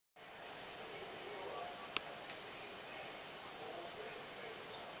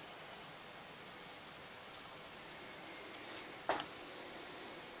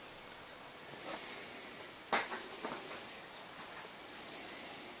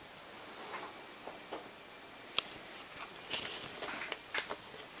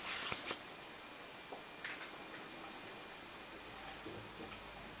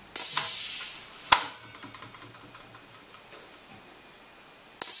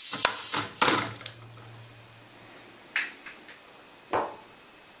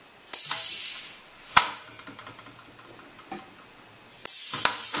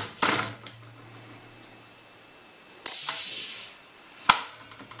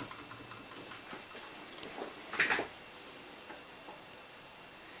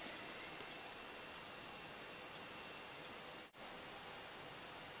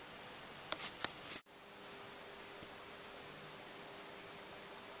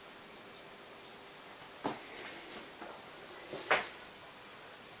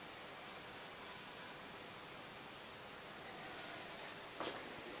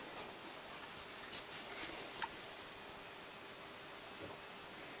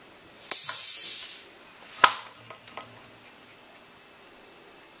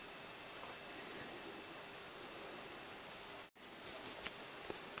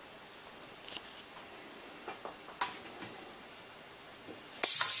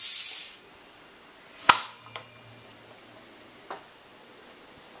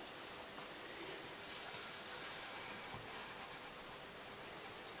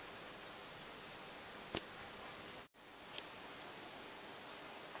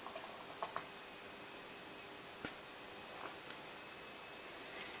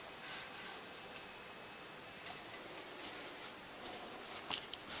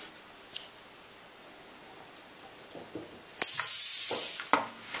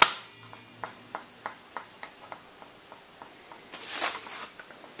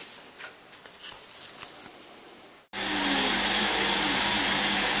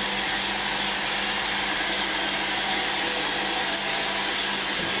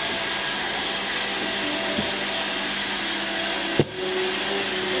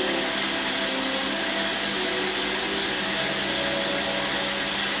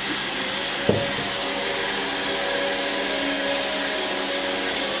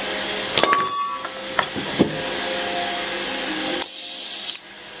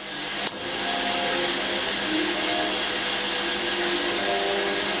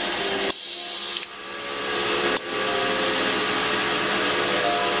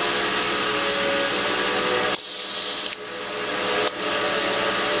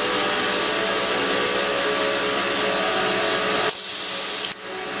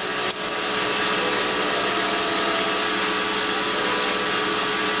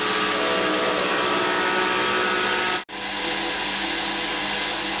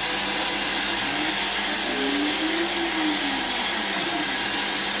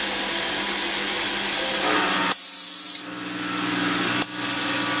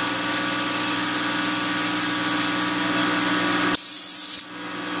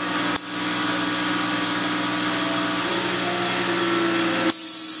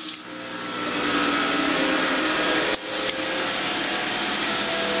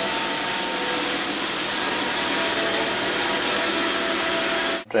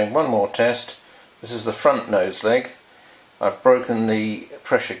doing one more test. This is the front nose leg. I've broken the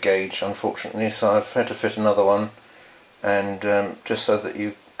pressure gauge unfortunately, so I've had to fit another one, and just so that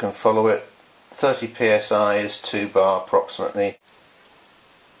you can follow it, 30 psi is 2 bar approximately,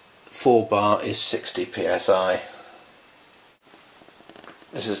 4 bar is 60 psi.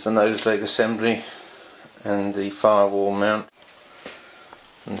 This is the nose leg assembly and the firewall mount,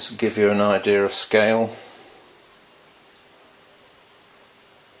 and this will give you an idea of scale.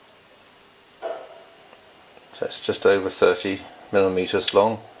 So it's just over 30 millimeters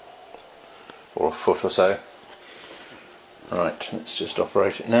long, or a foot or so. Right, let's just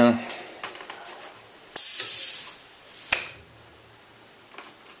operate it now.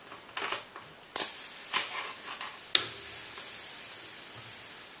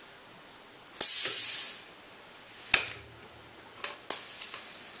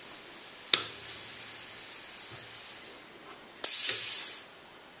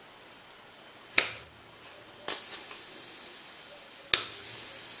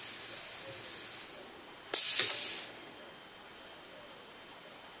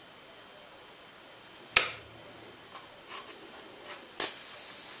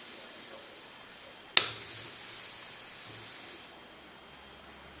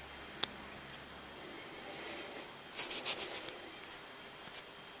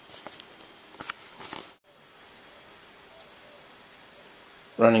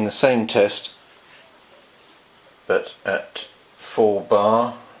 Running the same test but at 4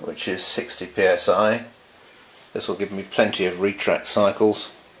 bar, which is 60 psi. This will give me plenty of retract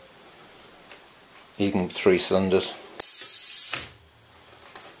cycles, even 3 cylinders.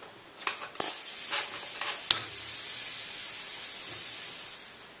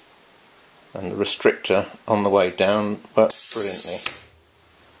 And the restrictor on the way down works brilliantly.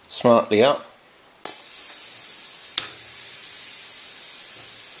 Smartly up.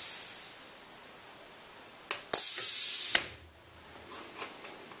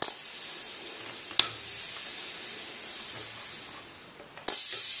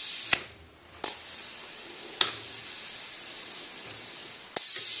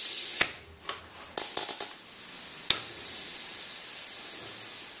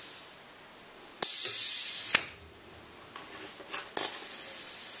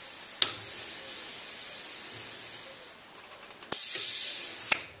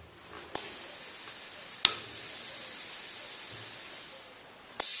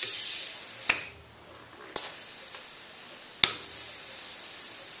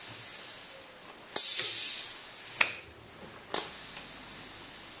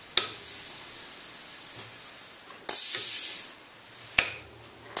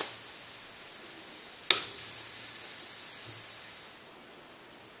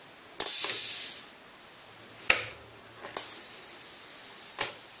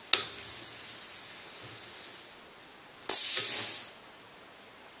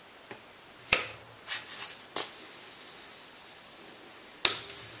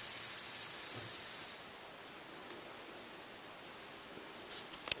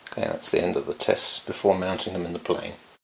 Okay, that's the end of the tests before mounting them in the plane.